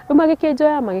riu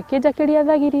magikinjoya magikinjakiria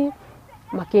thagiri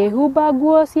makihumba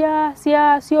nguo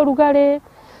cia urugari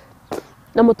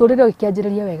na muturire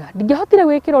ukianjiriria wega ndingihotire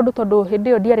gwikira undu tondu hindi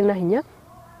iyo ndiari na hinya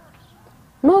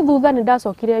no thutha ni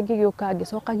ndacokire ngigiuka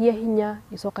ngicokagia hinya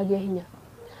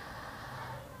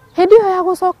hindi iyo ya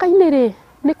gucoka-ini ri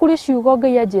ni kuri ciugo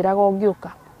Ngai anjiraga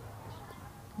ungiuka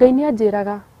Ngai ni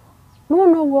anjiraga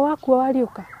no guo wakua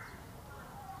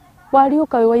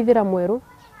wariuka wi waithira mweru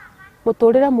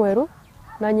muturire mweru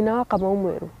na nyina wa Kamau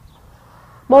mweru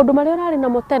maundu maria urari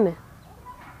namo tene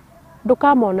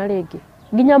ndukamona ringi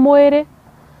nginya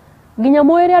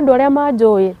mwiri andu aria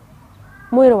manjui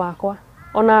mwiri wakwa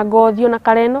ona ngothi ona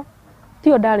kareno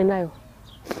tio ndari nayo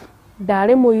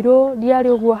ndari muiru ndiari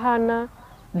uguo hana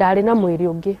ndari na mwiri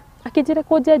ungi akinjira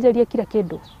kunjenjeria kila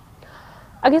kindu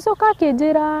agicoka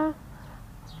akinjira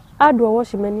andu a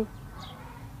washimeni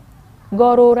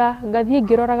ngorura ngathie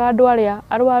ngiroraga andu aria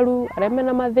arwaru aria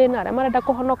mena mathina aria marenda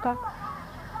kuhonoka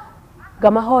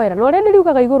ngamahoera no ria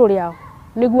ndiriugaga iguru riao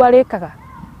niguo arikaga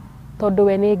tondu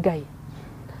we ni Ngai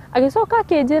agicoka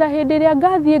akinjira hindi ria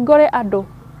ngathie ngore andu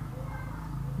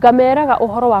ngameraga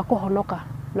uhoro wa kuhonoka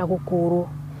na gukurwo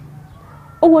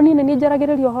uguo nini ni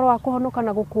njaragiriria uhoro wa kuhonoka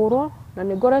na gukurwo na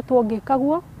ni ngoretwo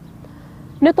ngikaguo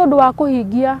ni tondu wa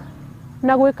kuhingia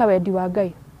na gwika wendi wa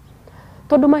Ngai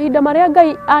tondu mahinda maria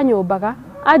Ngai anyumbaga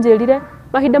anjirire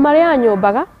mahinda maria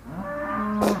anyumbaga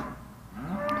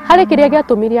hari kiria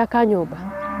giatumire akanyumba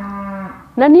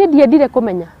na nie ndiendire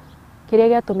kumenya kiria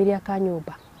giatumire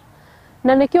akanyumba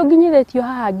na nikio nginyithitio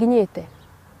haha nginyite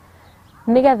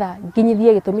nigetha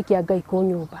nginyithie gitumi kia Ngai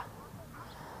kunyumba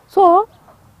so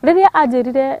riria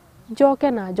anjirire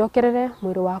njoke na njokerere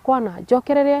mwiri wakwa na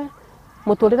njokerere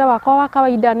muturire wakwa wa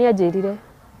kawaida ni anjirire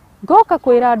ngoka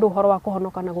kwira andu horo wa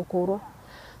kuhonoka na gukurwo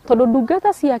tondu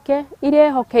ndungata ciake iria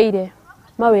ehokeire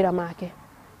mawira make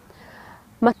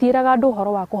matiraga andu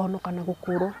horo wa kuhonoka na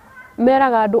gukurwo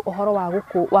meraga andu uhoro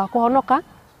wa kuhonoka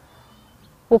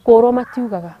gukurwo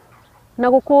matiugaga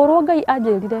na gukurwo Ngai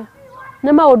anjirire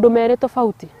ni maundu meri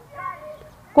tofauti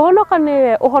kuhonoka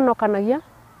niwe uhonokanagia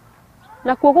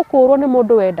na kuo gukurwo ni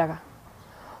mundu wendaga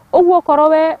uguo korwo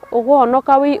we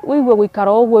uguhonoka wigue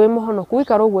guikara uguo wi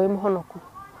muhonoku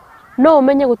no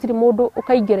umenye gutiri mundu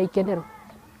ukaingira ikenero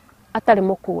atari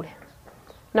mukure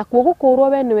na kuo gukurwo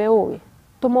we niwe uwi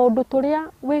tumaundu turia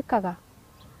wikaga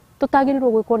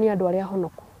tutagirirwo gwikwo ni andu aria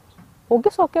honoku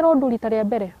ungicokera undu rita ria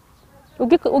mbere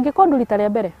ungikondu rita ria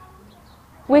mbere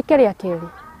wike ria keri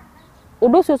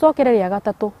undu ucio cokere ria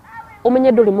gatatu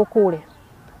umenye nduri mukure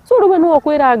so riwe no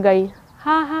kwira Ngai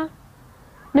haha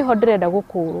niho ndirenda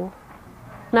gukurwo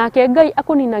nake Ngai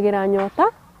akuninagira nyota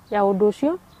ya undu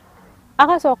ucio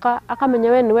agacoka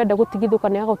akamenya we ni wenda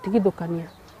gutigithukania agagutigithukania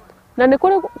na ni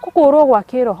kuri gukurwo gwa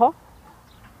kiroho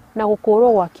na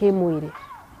gukurwo gwa kimwiri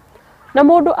na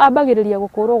mundu ambagiriria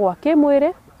gukurwo gwa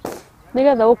kimwiri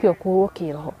nigetha ukio kurwo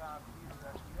kiroho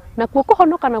na kuo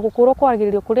kuhonoka na gukurwo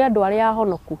kwagiririo kuri andu aria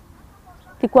ahonoku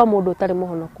ti kwa mundu utari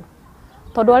muhonoku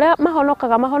tondu aria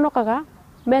mahonokaga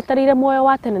metarire muoyo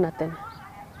wa tene na tene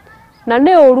na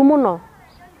ni uru muno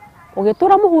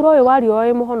ugitura muhuro uyu wari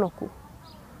oi muhonoku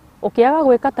ukiaga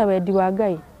gwika ta wendi wa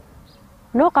Ngai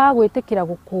no kaga gwitikira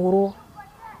gukurwo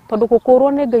tondu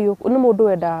gukurwo ni Ngai ni mundu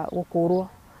wenda gukurwo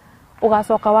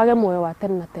ugacoka wage muoyo wa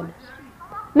tene na tene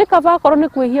ni kaba korwo ni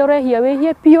kwihia urehia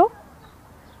wihie pio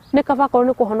ni kaba korwo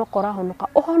ni kuhonoka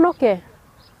uhonoke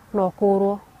no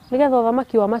kurwo nigetha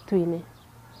uthamaki wa matuini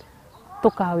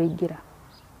tukawingira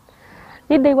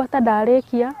ni ndaigua ta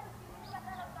ndarikia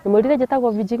ni mwirire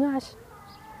njitagwo Virgi Ngash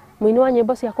muini wa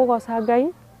nyimbo cia kugoca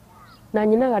Ngai na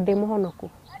nyinaga ndi muhonoku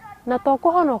na to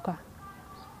kuhonoka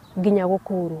nginya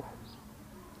gukurwo.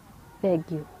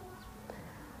 Thank you.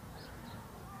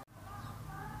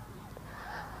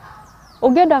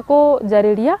 Ungenda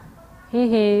kunjariria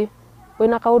hihi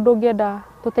wina kaundu ungenda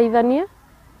tuteithanie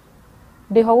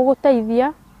ndiho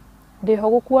guguteithia ndiho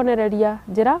gukuonereria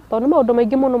njira tondu maundu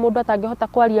maingi muno mundu atangihota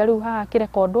kwaria riu haha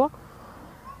kirekondwo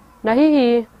na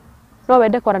hihi no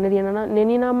wende kwaraniria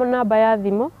nini na namba ya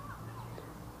thimu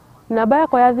Namba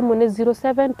yakwa ya thimu ni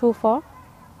 0724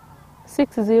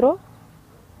 60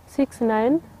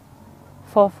 69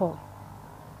 44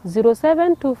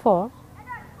 0724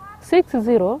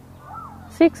 60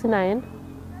 69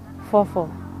 44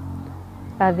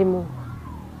 ya thimu.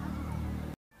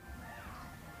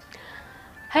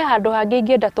 He handu hangi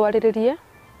ingĩenda twarĩrĩrie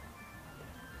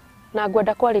na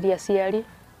ngwenda kwarĩria aciari.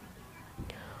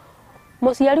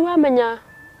 Mũciari wamenya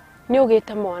nĩ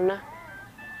ũgĩte mwana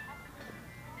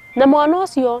na mwana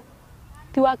ũcio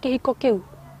ti wa kĩhiko kĩu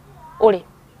ũrĩ,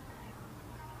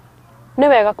 nĩ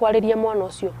wega kwarĩria mwana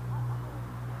ũcio,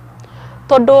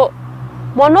 tondũ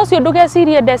mwana ũcio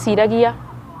ndũgecirie ndeciragia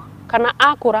kana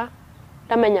akũra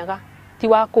ndamenyaga ti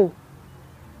wa kũu,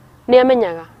 nĩ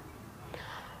amenyaga.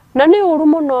 Na nĩ ũru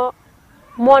mũno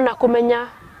mwana kũmenya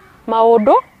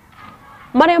maũndũ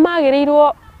marĩa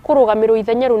magĩrĩirwo kũrũgamĩrwo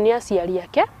ithenya rĩu nĩ aciari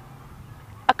ake,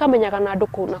 akamenyaga na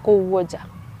andũ na kũu guoja.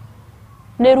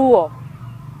 Nĩ ruo.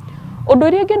 Ũndũ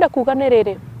ũrĩa ngĩenda kuga nĩ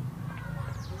rĩrĩ,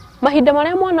 mahinda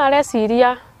marĩa mwana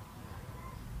areciria,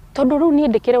 tondũ rĩu niĩ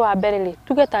ndĩkĩrĩ wa mbere rĩ,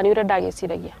 tuge ta nĩ ũrĩa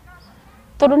ndagĩciragia,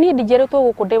 tondũ niĩ ndingĩrĩtwo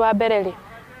gũkũ ndĩ wa mbere rĩ,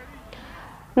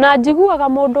 na njiguaga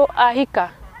mũndũ ahika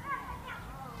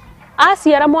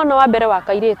aciara mwana wa mbere wa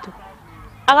kairĩtu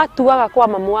agatuaga kwa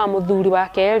mamu wa mũthuri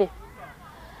wake rĩ,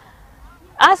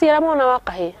 aciara mwana wa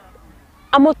kahĩ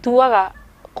amũtuaga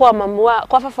kwa mamu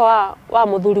kwa baba wa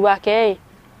mũthuri wake.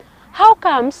 How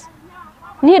comes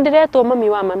niĩ ndĩretwo mami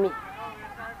wa mami?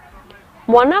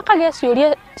 Mwana akagĩa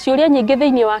ciũria nyingĩ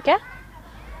thĩinĩ wake,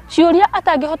 ciũria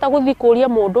atangĩhota gũthiĩ kũria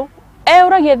mũndũ,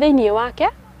 eũragie thĩinĩ wake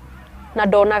na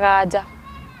ndonaga anja.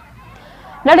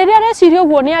 Na rĩrĩa areciria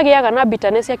ũguo nĩ agĩaga na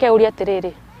bitterness yake ũria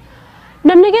atĩrĩrĩ,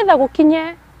 na nĩgetha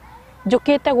gũkinye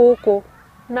njũkĩte gũkũ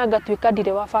na ngatuĩka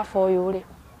ndirĩ wa baba ũyũ rĩ,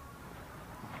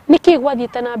 nĩkĩ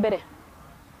gwathiĩte na mbere?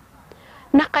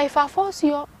 Na kaĩ baba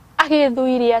ũcio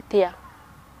agĩthũire atĩa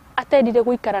atendire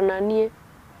gũikara na niĩ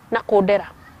na kũndera?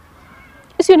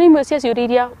 Icio nĩ imwe cia ciũria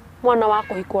iria mwana wa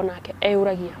kũhikwo nake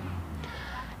eũragia.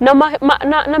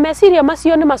 Na meciria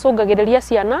macio nĩ macũngagĩrĩria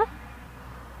ciana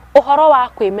ũhoro wa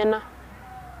kwĩmena,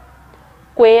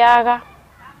 kwĩyaga,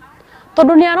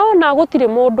 tondũ nĩ arona gũtirĩ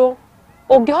mũndũ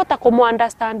ũngĩhota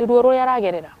kũmũ-understand ruo rũrĩa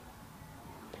aragerera.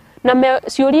 Na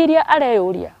ciũria iria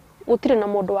areyũria gũtirĩ na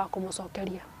mũndũ wa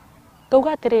kũmũcokeria.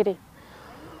 Ngauga atĩrĩrĩ,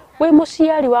 wĩ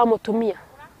mũciari wa mũtumia,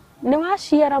 nĩ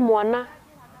waciara mwana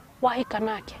wahika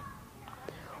nake,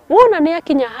 wona nĩ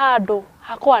akinya handũ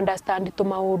ha kũ-understand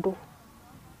tũmaũndũ,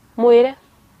 mwĩre,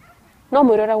 no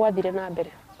mwĩre ũrĩa gwathire na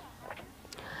mbere.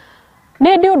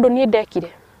 Nĩ ndĩ ũndũ niĩ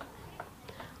ndekire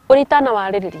ũrĩa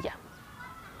itanawarĩrĩria.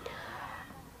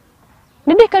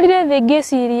 Nĩ ndĩkarire thĩ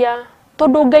ngĩciria,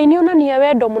 tondũ Ngai nĩ onania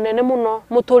wendo mũnene mũno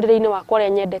mũtũrĩre-inĩ wakwa ũrĩa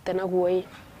nyendete naguo ĩ,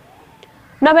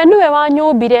 na we nĩwe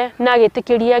wanyũmbire na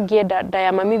agĩtĩkĩria ngĩenda nda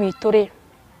ya mami witũ rĩ,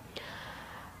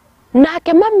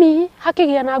 nake mami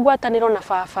hakĩgĩa na ngwatanĩro na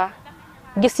baba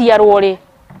ngĩciarwo rĩ,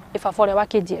 nĩ baba ũrĩa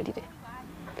wakĩnjiarire.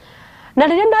 Na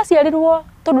rĩrĩa ndaciarirwo,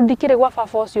 tondũ ndikĩrĩ gwa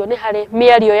baba ũcio, nĩ harĩ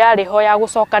mĩario yarĩho ya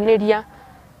gũcokanĩria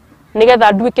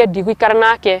nĩgetha nduĩke ndigũikara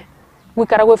nake,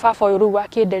 gũikara gwĩ baba ũyũ rĩu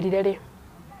wakĩnderire rĩ,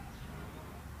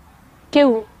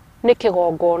 kĩu nĩ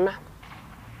kĩgongona.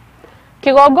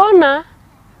 Kĩgongona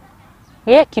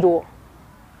gĩekirwo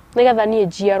nĩgetha niĩ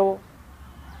njiarwo.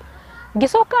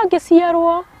 Ngĩcoka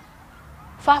ngĩciarwo,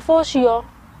 baba ũcio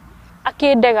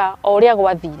akĩndega o ũrĩa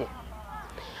gwathire.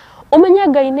 Ũmenye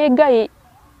Ngai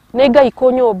nĩ Ngai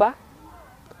kũnyũmba,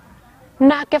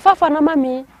 nake baba na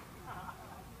mami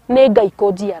nĩ Ngai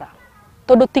kũnjiara,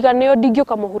 tondũ tiga nĩo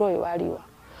ndingĩũka mũhuro ũyũ wa riũa.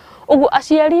 Ũguo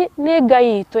aciari nĩ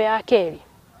Ngai itũ ya kerĩ.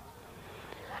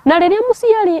 Na rĩrĩa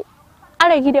mũciari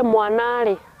aregire mwana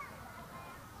rĩ,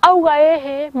 auga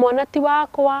ĩhĩ mwana ti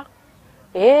wakwa,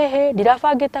 ĩhĩ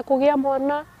ndirabangĩte kũgĩa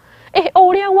mwana,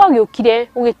 ũrĩa gwagĩũkire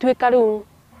gũgĩtuĩka rĩu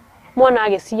mwana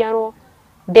agĩciarwo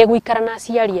ndegũikara na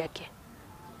aciari ake.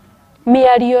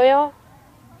 Mĩario ĩyo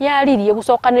yaririe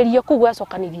gũcokanĩrio kũu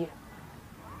gwacokanĩrie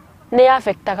nĩ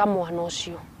affectaga mwana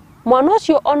ũcio. Mwana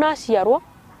ũcio ona aciarwo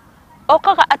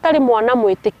okaga atarĩ mwana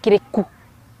mwĩtĩkĩrĩku,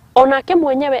 onake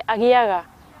mwenyewe agĩaga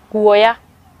guoya.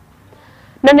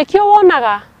 Na nĩkĩo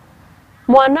wonaga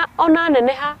mwana ona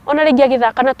neneha, ona rĩngĩ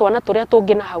agĩthaka na twana tũrĩa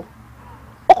tũngĩ na hau,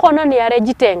 ũkona nĩ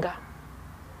arejitenga.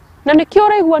 Na nĩkĩo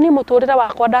ũraigua niĩ mũtũrĩre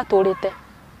wakwa ndatũrĩte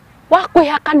wa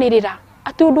kwĩhakanĩrĩra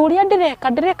atĩ ũndũ ũrĩa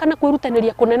ndĩreka na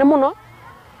kwĩrutanĩria kũnene mũno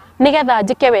nĩgetha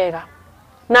njĩke wega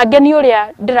na ngeni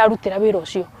ũrĩa ndĩrarutĩra wĩra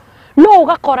ũcio. No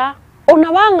ũgakora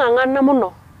ona wang'ang'ana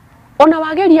mũno, ona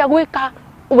wageria gwĩka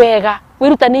wega,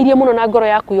 wĩrutanĩirie mũno na ngoro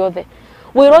yaku yothe,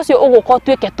 wĩra ũcio ũgũka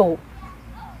ũtuĩke tũhũ.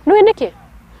 Nĩũĩ nĩkĩ?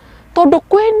 Tondũ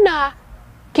kwĩna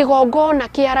kĩgongona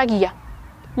kĩaragia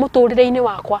muturire-ini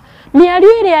wakwa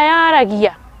miario iria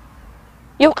yaragia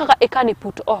yukaga ikani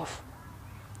put off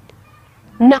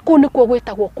na ku nikuo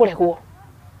gwitagwo kuregwo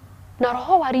na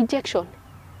roho wa rejection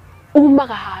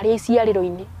umaga haria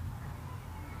iciariro-ini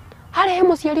haria he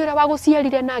muciari uria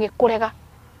waguciarire na agikurega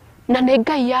na ni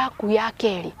Ngai yaku ya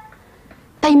keri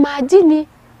ta imagine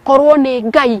korwo ni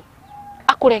Ngai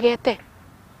akuregete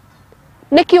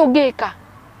niki ungika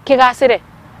kigacire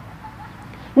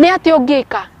ni ati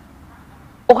ungika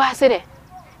ugacire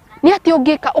ni ati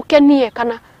ungika ukenie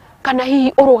kana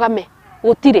hihi urugame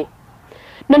gutire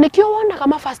na nikio wonaga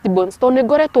ma first bonds to ni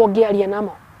ngoretwo ngiaria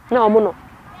nao muno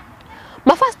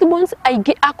ma first bonds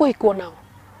aingi akuikwo nao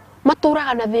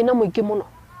maturaga na thina muingi muno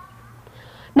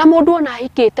na mundu ona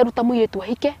hikite ruta muiretu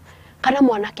ahike kana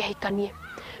mwanake ahikanie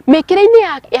mikire-ini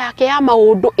yake ya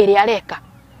maundu iri areka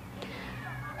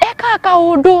eka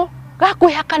kaundu ga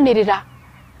kwihakanirira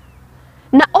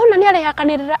na ona ni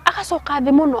arehakanirira agacoka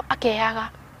thi muno akeyaga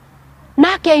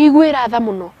na akeiguira tha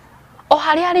muno o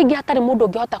haria ringi hatari mundu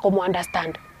ngihota kumu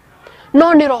understand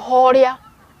no ni roho uria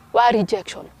wa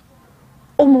rejection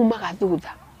umumaga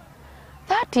thutha.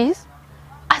 That is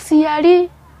aciari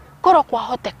koro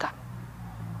kwahoteka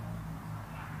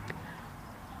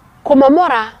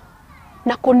kumamora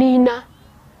na kunina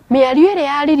miario iri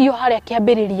yaririo haria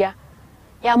kiambiriria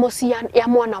ya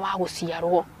mwana wa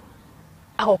guciarwo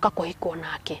agoka kuhikwo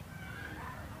nake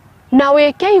na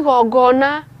wike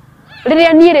igongona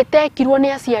riria nie ritekirwo ni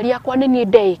aciari akwa ni nie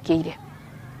ndeikire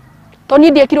to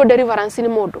nie ndiekirwo deliverance ni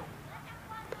mundu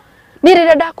ni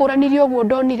riria ndakuranirio guo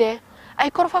ndonire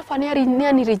aikoro baba ni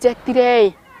ani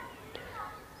rejectire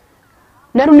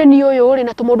na rune ni uyu uri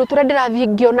na tumundu turia ndirathie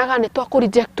ngionaga ni twa ku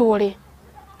reject uri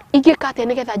ingika atia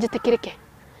nigetha njitikirike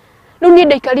riu nie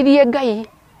ndaikaririe Ngai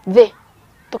thi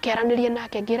tukiaranirie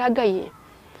nake ngira Ngai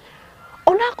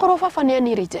ona korwo baba ni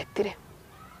ani rejectire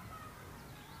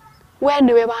we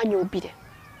niwe wanyumbire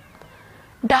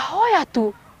ndahoya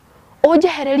tu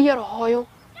unjehererie roho uyu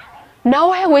na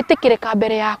uhe gwitikirika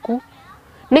mbere yaku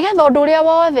nigetha undu uria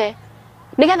wothe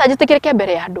nigetha njitikirike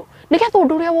mbere ya andu nigetha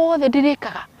undu uria wothe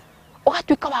ndirikaga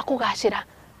ugatuika wa kugacira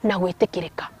na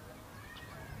gwitikirika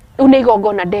riu ni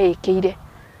igongona ndeikire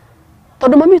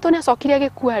tondu mami witu ni acokire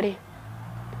agikua ri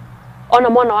ona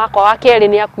mwana wakwa wa keri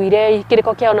ni akuire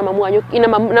kiriko kiao na mamu wanyu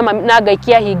na Ngai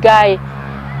kia hingai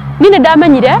ni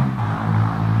ndamenyire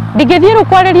ndingithie ru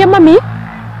kwariria mami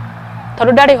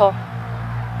tondu ndariho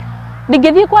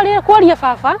ndingithie kwaria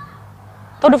baba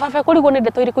tondu baba kurigwo ni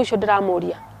ndeto iriku icio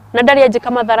ndiramuria na ndari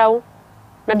anjika matharau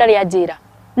na ndari anjira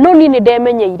no ni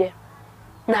ndemenyeire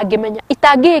na ngimenya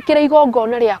itangikira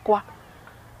igongona riakwa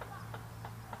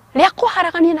ria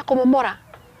kuharagania na kumomora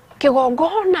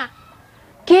kigongona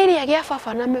kiria gia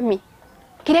baba na mami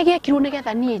kiria giekirwo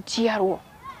nigetha nie njiarwo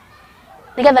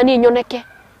nigetha nie nyoneke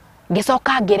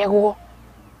ngicoka ngiregwo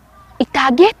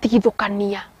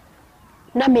itangitigithukania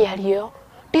na miario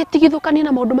nditigithukania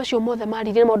na maundu macio mothe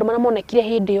marire maundu maria monekire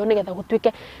hindi yo nigetha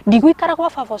gutuike ndigwikara gwa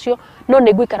baba ucio no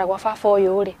ningwikara gwa baba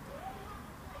uyu uri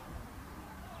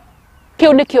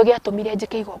kiu nikio giatumire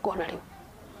njike igongona riu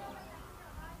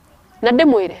na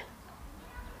ndimwire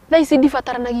tha ici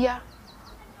ndibataranagia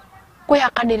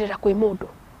kwihakanirira kwi mundu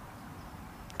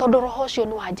tondu roho ucio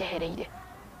ni wanjehereire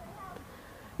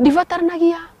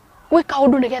ndibataranagia gwika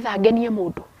undu nigetha ngenie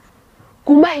mundu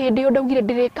kuma hindi yo ndaugire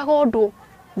ndirikaga undu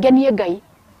ngenie Ngai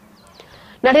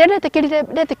na riria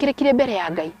ndetikirikire mbere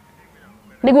ya Ngai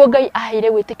niguo Ngai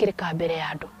aheire gwitikirika mbere ya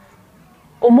andu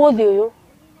umuthi uyu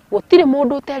gutire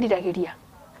mundu uteriragiria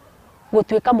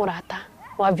gutuika murata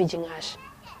wa Virgi Ngash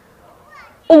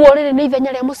uwo riri ni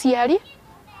ithenya ria muciari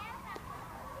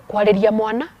kwariria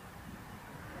mwana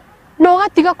no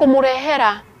gatiga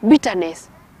kumurehera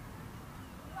bitterness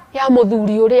ya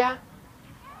muthuri uria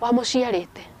wa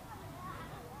muciarite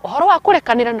uhoro wa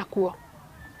kurekanira nakuo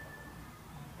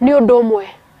ni undu umwe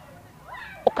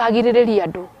ukagiririria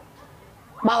andu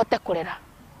mahote kurera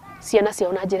ciana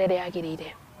ciao na njira iria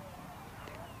yagirire.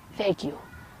 Thank you.